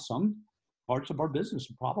now. Some parts of our business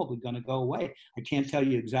are probably going to go away. I can't tell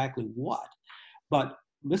you exactly what, but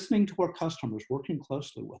listening to our customers, working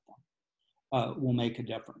closely with them will make a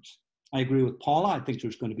difference. I agree with Paula. I think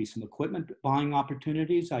there's going to be some equipment buying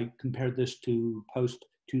opportunities. I compared this to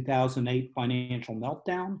post-2008 financial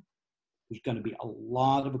meltdown. There's going to be a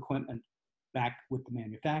lot of equipment back with the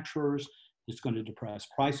manufacturers. It's going to depress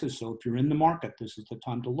prices. So if you're in the market, this is the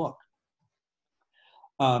time to look.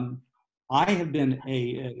 I have been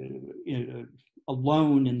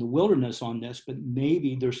alone in the wilderness on this, but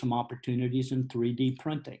maybe there's some opportunities in 3D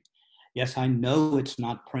printing. Yes, I know it's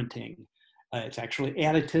not printing. It's actually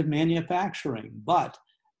additive manufacturing, but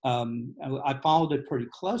I followed it pretty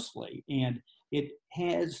closely, and it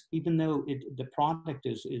has, even though the product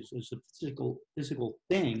is a physical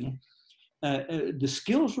thing, the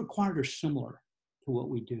skills required are similar to what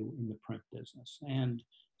we do in the print business, and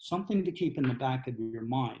something to keep in the back of your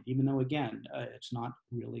mind, even though, again, it's not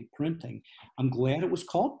really printing. I'm glad it was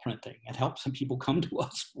called printing. It helps some people come to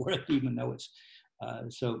us for it, even though it's,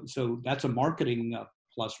 so that's a marketing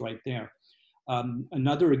plus right there.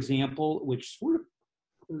 Another example, which sort of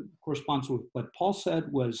corresponds with what Paul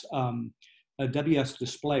said, was WS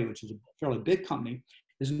Display, which is a fairly big company,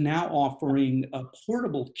 is now offering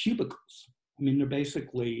portable cubicles. I mean, they're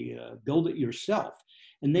basically build it yourself.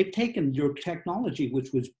 And they've taken your technology,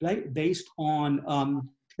 which was based on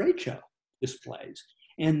trade show displays,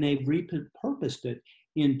 and they've repurposed it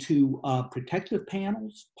into protective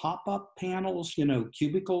panels, pop-up panels,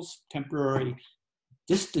 cubicles, temporary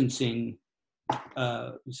distancing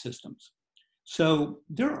systems. So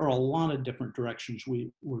there are a lot of different directions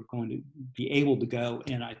we're going to be able to go,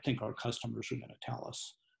 and I think our customers are going to tell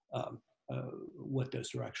us what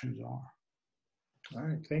those directions are. All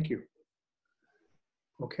right, thank you.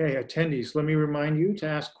 Okay, attendees, let me remind you to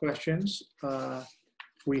ask questions.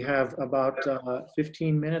 We have about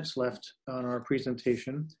 15 minutes left on our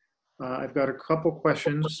presentation. I've got a couple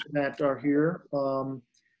questions that are here.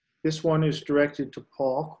 This one is directed to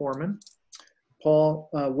Paul Corman. Paul,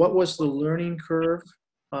 what was the learning curve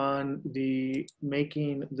on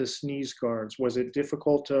making the sneeze guards? Was it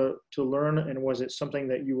difficult to learn, and was it something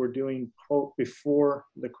that you were doing before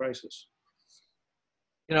the crisis?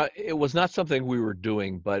 It was not something we were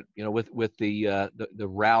doing, but with the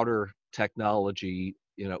router technology,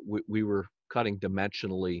 we were cutting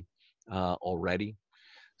dimensionally already.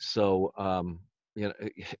 So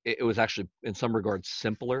it was actually in some regards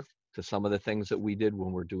simpler to some of the things that we did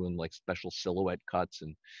when we're doing like special silhouette cuts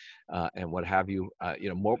and what have you.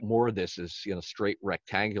 More of this is straight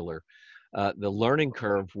rectangular. The learning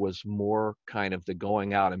curve was more kind of the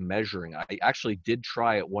going out and measuring. I actually did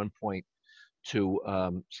try at one point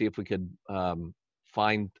to see if we could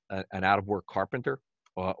find an out-of-work carpenter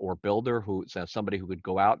or builder, somebody who could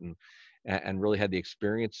go out and really had the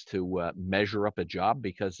experience to measure up a job,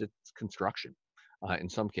 because it's construction in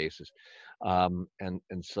some cases.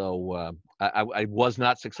 So I was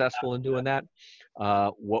not successful in doing that.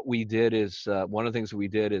 What we did is, one of the things we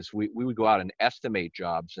did is we would go out and estimate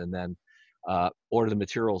jobs, and then order the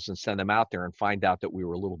materials and send them out there and find out that we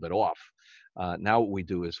were a little bit off. Now what we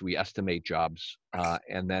do is we estimate jobs,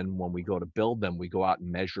 and then when we go to build them, we go out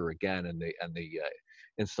and measure again, and the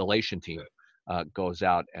installation team goes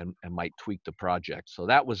out and might tweak the project. So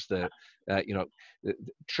that was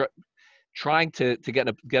trying to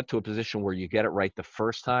get to a position where you get it right the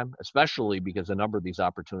first time, especially because a number of these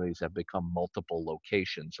opportunities have become multiple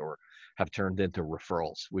locations or have turned into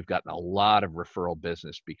referrals. We've gotten a lot of referral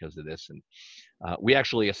business because of this, and we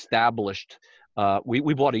actually established.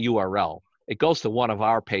 We bought a URL. It goes to one of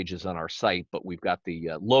our pages on our site, but we've got the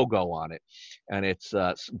logo on it, and it's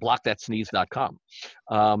blockthatsneeze.com.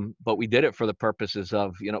 But we did it for the purposes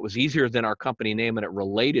of, it was easier than our company name, and it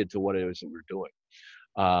related to what it is that we're doing.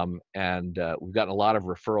 And we've gotten a lot of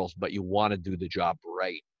referrals, but you want to do the job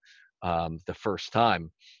right the first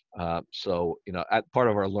time. So, part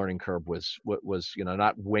of our learning curve was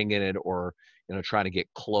not winging it or, trying to get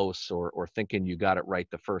close or thinking you got it right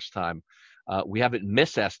the first time. We haven't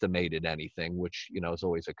misestimated anything, which, is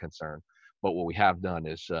always a concern. But what we have done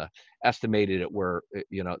is estimated it where,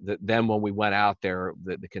 then when we went out there,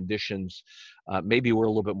 the conditions maybe were a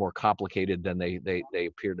little bit more complicated than they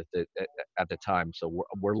appeared at the time. So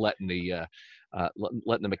we're letting the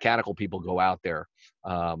mechanical people go out there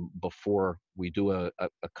before we do a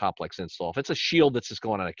complex install. If it's a shield that's just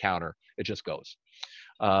going on a counter, it just goes.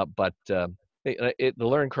 But the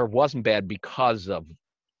learning curve wasn't bad because of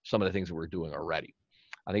some of the things that we're doing already.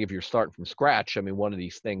 I think if you're starting from scratch, one of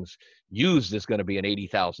these things used is going to be an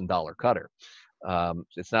 $80,000 cutter.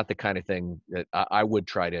 It's not the kind of thing that I would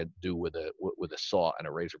try to do with a saw and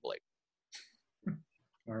a razor blade.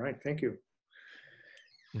 All right, thank you.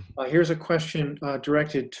 Here's a question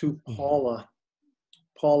directed to Paula.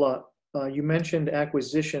 Paula, you mentioned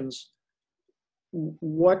acquisitions.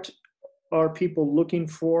 What are people looking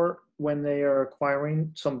for when they are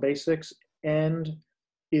acquiring? Some basics, and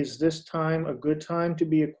is this time a good time to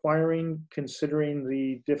be acquiring, considering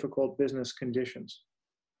the difficult business conditions?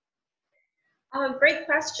 Great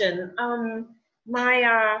question.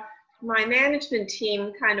 My management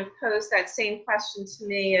team kind of posed that same question to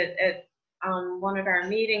me at one of our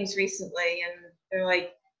meetings recently, and they're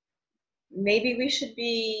like, maybe we should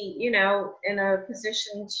be, in a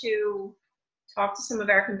position to talk to some of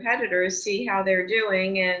our competitors, see how they're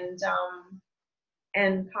doing,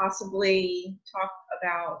 and possibly talk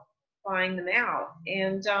about buying them out.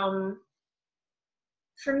 And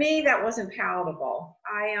for me, that wasn't palatable.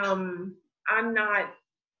 I'm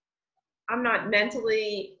not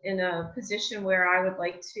mentally in a position where I would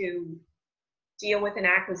like to deal with an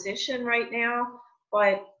acquisition right now,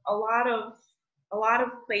 but a lot of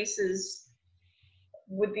places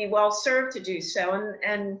would be well served to do so.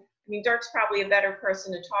 And Dirk's probably a better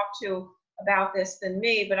person to talk to about this than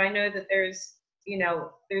me, but I know that there's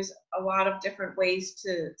a lot of different ways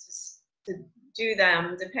to do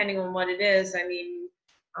them depending on what it is.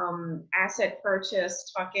 Asset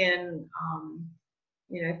purchase, tuck in,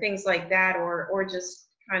 things like that, or just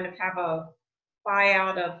kind of have a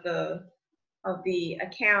buyout of the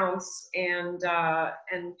accounts and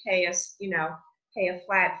pay us, pay a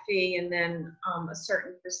flat fee and then a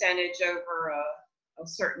certain percentage over a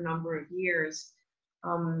certain number of years.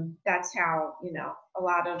 That's how a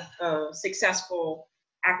lot of successful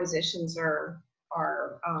acquisitions are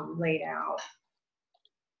laid out.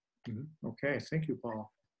 Okay, thank you,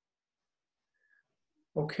 Paul.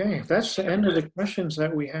 Okay, that's the end of the questions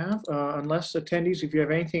that we have. Unless attendees, if you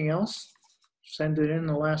have anything else, send it in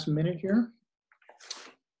the last minute here.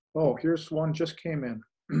 Oh, here's one just came in.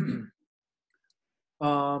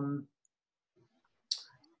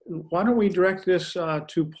 Why don't we direct this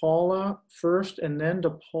to Paula first and then to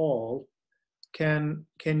Paul. Can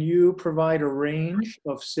you provide a range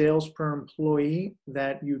of sales per employee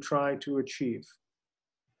that you try to achieve?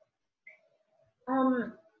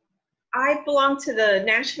 I belong to the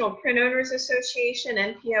National Print Owners Association,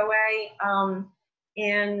 NPOA,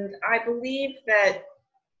 and I believe that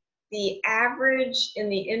the average in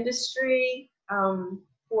the industry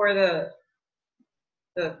for the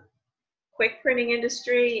quick printing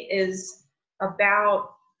industry is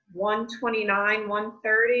about $129,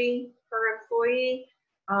 $130 per employee.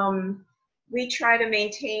 We try to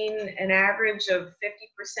maintain an average of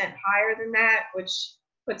 50% higher than that, which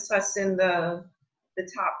puts us in the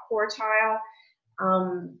top quartile.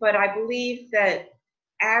 But I believe that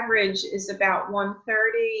average is about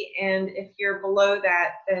 130, and if you're below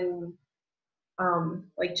that, then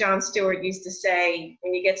like John Stewart used to say,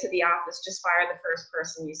 when you get to the office, just fire the first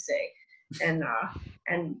person you see, and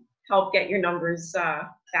help get your numbers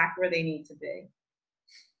back where they need to be.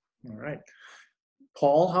 All right.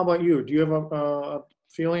 Paul, how about you? Do you have a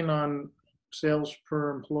feeling on sales per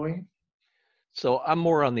employee? So I'm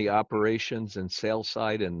more on the operations and sales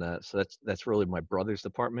side, and so that's really my brother's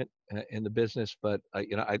department in the business. But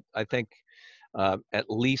I think at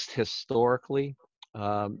least historically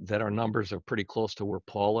that our numbers are pretty close to where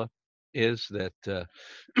Paula is that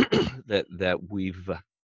that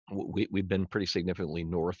we've been pretty significantly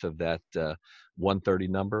north of that 130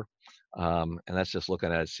 number, and that's just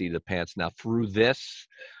looking at seat of the pants. Now through this,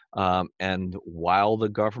 and while the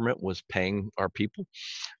government was paying our people,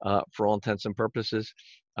 for all intents and purposes,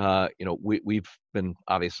 we've been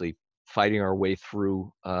obviously fighting our way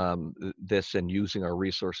through this and using our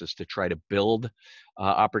resources to try to build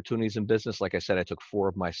opportunities in business. Like I said, I took 4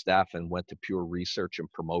 of my staff and went to pure research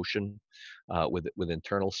and promotion with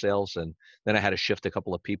internal sales, and then I had to shift a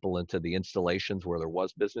couple of people into the installations where there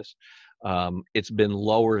was business. It's been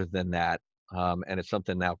lower than that, and it's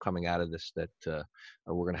something now coming out of this that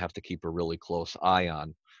we're going to have to keep a really close eye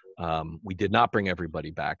on. We did not bring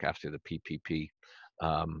everybody back after the PPP.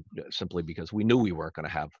 Simply because we knew we weren't going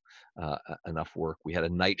to have enough work. We had a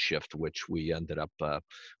night shift, which we ended up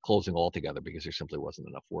closing altogether because there simply wasn't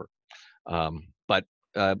enough work. But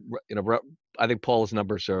I think Paula's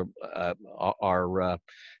numbers are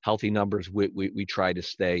healthy numbers. We try to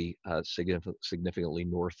stay significantly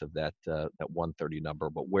north of that 130 number.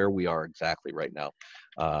 But where we are exactly right now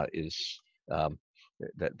is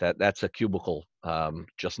that's a cubicle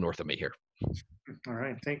just north of me here. All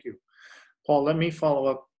right, thank you. Paul, let me follow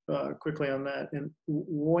up quickly on that. And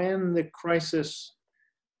when the crisis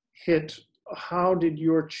hit, how did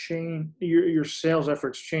your sales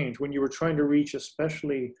efforts change when you were trying to reach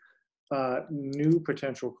especially new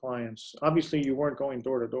potential clients? Obviously, you weren't going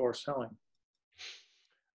door to door selling.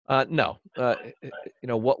 No,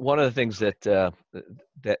 one of the things that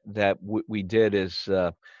we did is,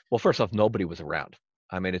 well, first off, nobody was around.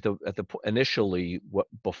 I mean, initially,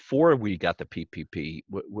 before we got the PPP,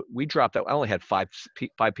 we dropped out. I only had five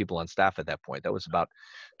people on staff at that point. That was about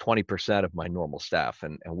 20% of my normal staff,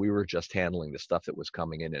 and we were just handling the stuff that was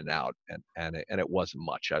coming in and out, and it wasn't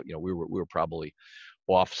much. We were probably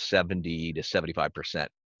off 70 to 75%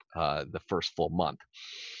 the first full month,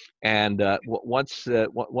 and once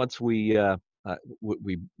we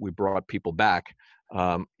brought people back,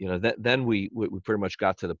 then we pretty much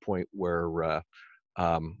got to the point where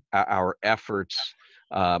our efforts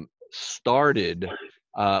started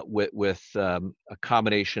with a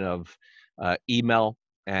combination of email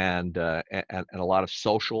and a lot of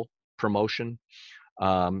social promotion.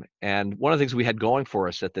 And one of the things we had going for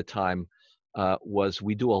us at the time was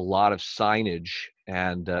we do a lot of signage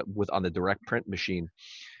and on the direct print machine.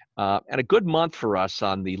 And a good month for us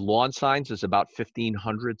on the lawn signs is about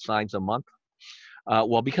 1,500 signs a month.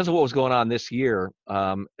 Well, because of what was going on this year,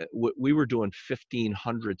 we were doing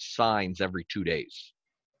 1,500 signs every 2 days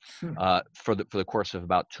for the course of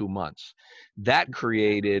about 2 months. That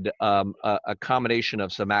created a combination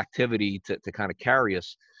of some activity to kind of carry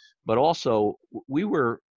us, but also we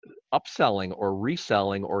were upselling or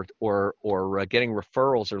reselling or getting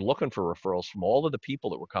referrals or looking for referrals from all of the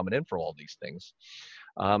people that were coming in for all these things.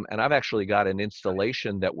 And I've actually got an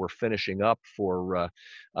installation that we're finishing up for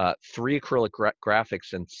 3 acrylic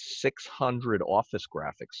graphics and 600 office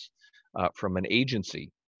graphics from an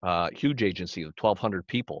agency, huge agency of 1,200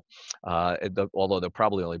 people, although they'll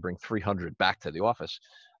probably only bring 300 back to the office.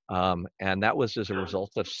 And that was as a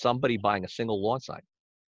result of somebody buying a single lawn sign.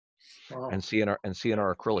 Wow. and seeing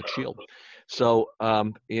our acrylic shield. So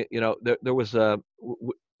there was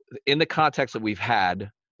in the context that we've had,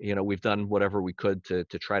 we've done whatever we could to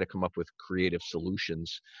try to come up with creative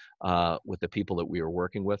solutions with the people that we were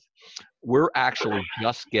working with. We're actually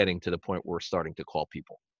just getting to the point where we're starting to call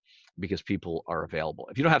people because people are available.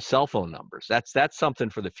 If you don't have cell phone numbers, that's something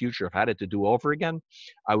for the future. If I had it to do over again,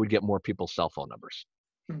 I would get more people's cell phone numbers.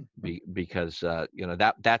 Because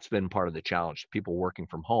that's been part of the challenge. People working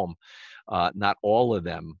from home, not all of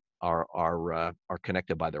them are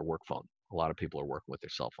connected by their work phone. A lot of people are working with their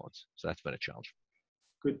cell phones, so that's been a challenge.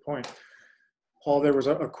 Good point, Paul. There was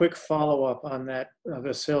a quick follow-up on that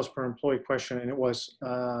the sales per employee question, and it was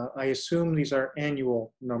I assume these are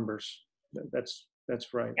annual numbers. That's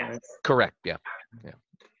right. Yes. Right? Correct. Yeah.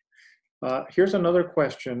 Here's another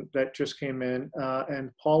question that just came in,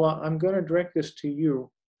 and Paula, I'm going to direct this to you.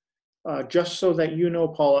 Just so that you know,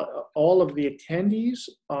 Paula, all of the attendees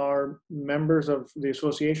are members of the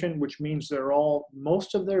association, which means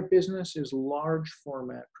most of their business is large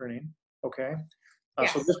format printing, okay?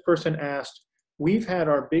 Yes. So this person asked, we've had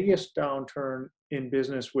our biggest downturn in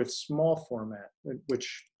business with small format,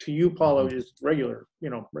 which to you, Paula, is regular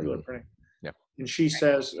printing. Yeah. And she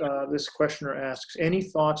says, this questioner asks, any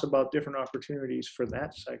thoughts about different opportunities for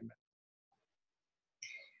that segment?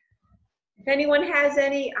 If anyone has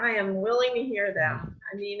any, I am willing to hear them.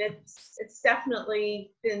 I mean, it's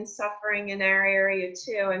definitely been suffering in our area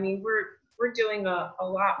too. I mean, we're doing a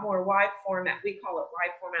lot more wide format. We call it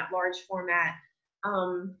wide format, large format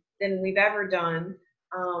than we've ever done.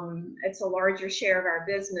 It's a larger share of our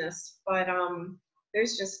business, but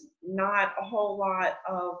there's just not a whole lot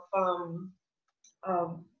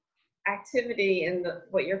of activity in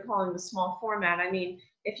what you're calling the small format. I mean,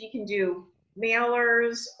 if you can do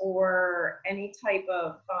mailers or any type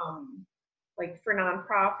of like for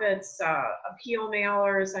nonprofits, appeal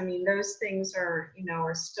mailers. I mean, those things are,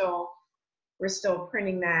 we're still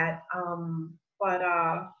printing that. But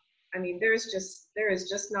I mean, there is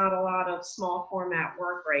just not a lot of small format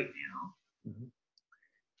work right now.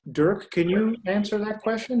 Dirk, can you answer that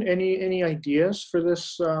question? Any ideas for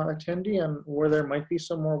this attendee and where there might be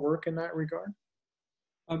some more work in that regard?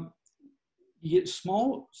 Yeah,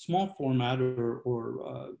 small format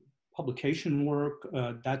or publication work,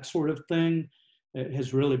 that sort of thing,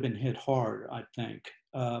 has really been hit hard, I think.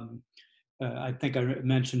 I think I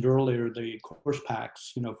mentioned earlier the course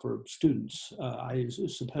packs, for students. I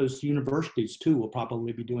suppose universities too will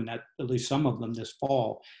probably be doing that, at least some of them this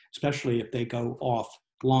fall, especially if they go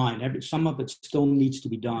offline. Some of it still needs to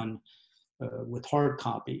be done with hard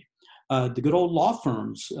copy. The good old law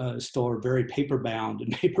firms still are very paper bound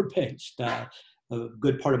and paper based. A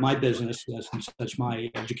good part of my business, since that's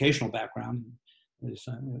my educational background, is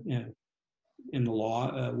in the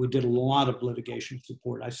law. We did a lot of litigation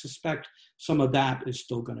support. I suspect some of that is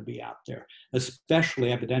still going to be out there, especially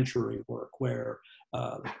evidentiary work where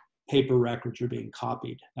paper records are being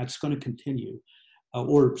copied. That's going to continue.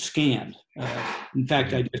 Or scanned. In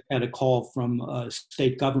fact, I just had a call from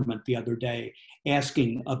state government the other day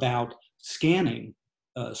asking about scanning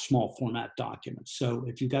small format documents. So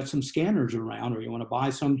if you've got some scanners around or you want to buy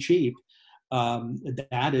some cheap,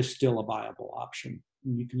 that is still a viable option.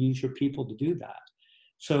 You can use your people to do that.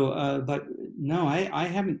 So, but no, I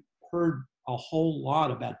haven't heard a whole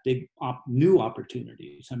lot about big new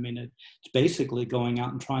opportunities. I mean, it's basically going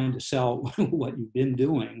out and trying to sell what you've been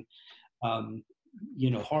doing,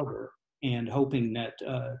 harder, and hoping that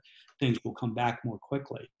things will come back more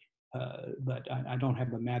quickly. But I don't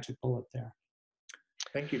have a magic bullet there.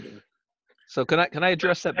 Thank you, Dirk. So can I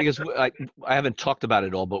address that, because I haven't talked about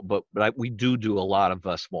it all, but we do a lot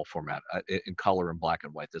of small format in color and black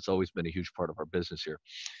and white. That's always been a huge part of our business here.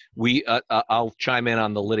 I'll chime in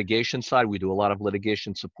on the litigation side. We do a lot of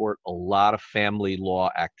litigation support, a lot of family law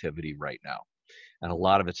activity right now, and a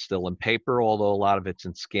lot of it's still in paper, although a lot of it's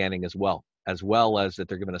in scanning as well as that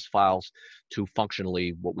they're giving us files to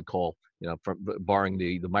functionally what we call, from borrowing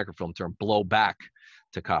the microfilm term, blow back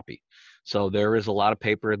to copy. So there is a lot of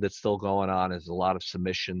paper that's still going on. There's a lot of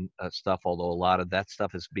submission stuff, although a lot of that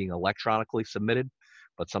stuff is being electronically submitted,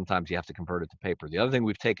 but sometimes you have to convert it to paper. The other thing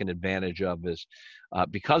we've taken advantage of is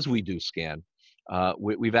because we do scan,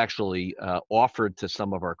 we've actually offered to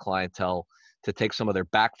some of our clientele to take some of their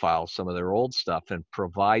back files, some of their old stuff, and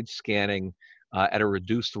provide scanning at a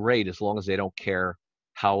reduced rate, as long as they don't care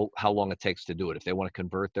how long it takes to do it. If they want to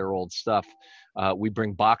convert their old stuff, we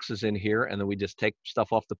bring boxes in here, and then we just take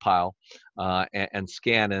stuff off the pile and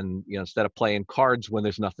scan. And instead of playing cards when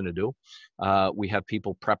there's nothing to do, we have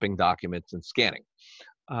people prepping documents and scanning.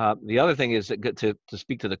 The other thing is that to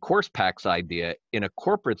speak to the course packs idea in a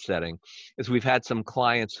corporate setting, is we've had some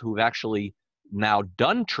clients who've actually now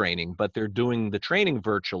done training, but they're doing the training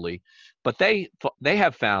virtually. But they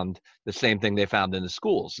have found the same thing they found in the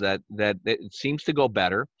schools, that it seems to go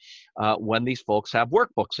better when these folks have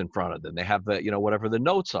workbooks in front of them. They have whatever the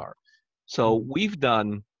notes are. So we've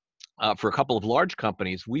done for a couple of large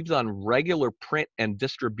companies, we've done regular print and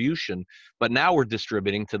distribution, but now we're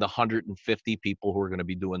distributing to the 150 people who are going to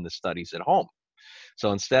be doing the studies at home.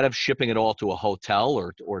 So instead of shipping it all to a hotel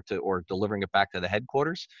or delivering it back to the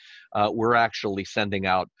headquarters, we're actually sending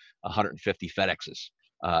out 150 FedExes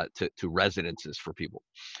to residences for people.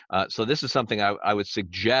 So this is something I would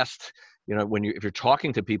suggest, if you're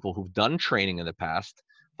talking to people who've done training in the past,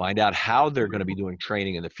 find out how they're going to be doing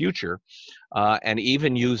training in the future, and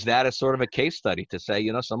even use that as sort of a case study to say,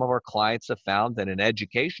 some of our clients have found that in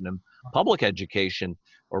education, and public education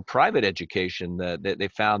or private education, that they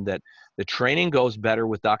found that the training goes better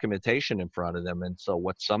with documentation in front of them. And so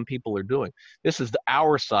what some people are doing, this is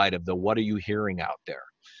our side of the what are you hearing out there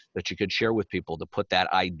that you could share with people to put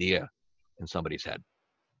that idea in somebody's head.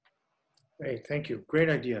 Hey, thank you. Great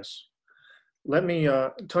ideas. Let me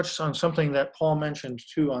touch on something that Paul mentioned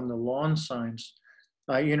too on the lawn signs.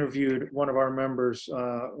 I interviewed one of our members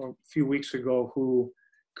a few weeks ago who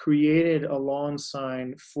created a lawn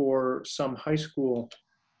sign for some high school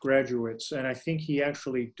graduates, and I think he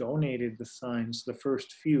actually donated the signs, the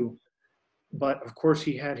first few. But of course,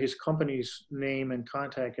 he had his company's name and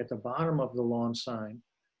contact at the bottom of the lawn sign.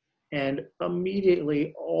 And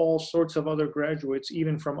immediately all sorts of other graduates,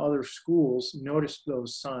 even from other schools, noticed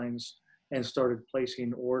those signs and started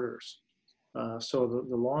placing orders. So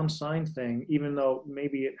the lawn sign thing, even though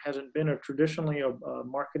maybe it hasn't been traditionally a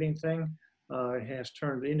marketing thing, it has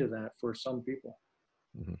turned into that for some people.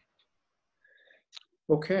 Mhm.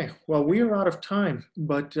 Okay, well, we are out of time,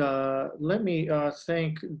 but let me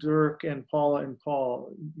thank Dirk and Paula and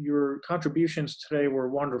Paul. Your contributions today were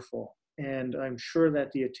wonderful, and I'm sure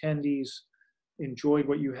that the attendees enjoyed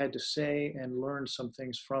what you had to say and learned some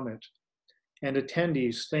things from it. And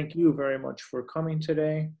attendees, thank you very much for coming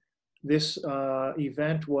today. This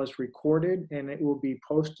event was recorded and it will be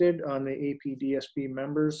posted on the APDSP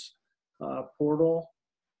members portal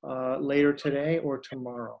later today or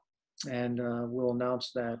tomorrow. And we'll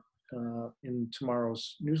announce that in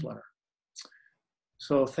tomorrow's newsletter.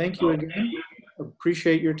 So thank you again.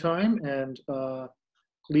 Appreciate your time, and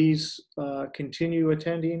please continue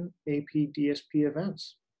attending APDSP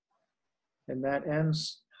events. And that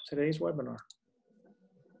ends today's webinar.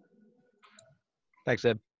 Thanks,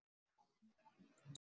 Ed.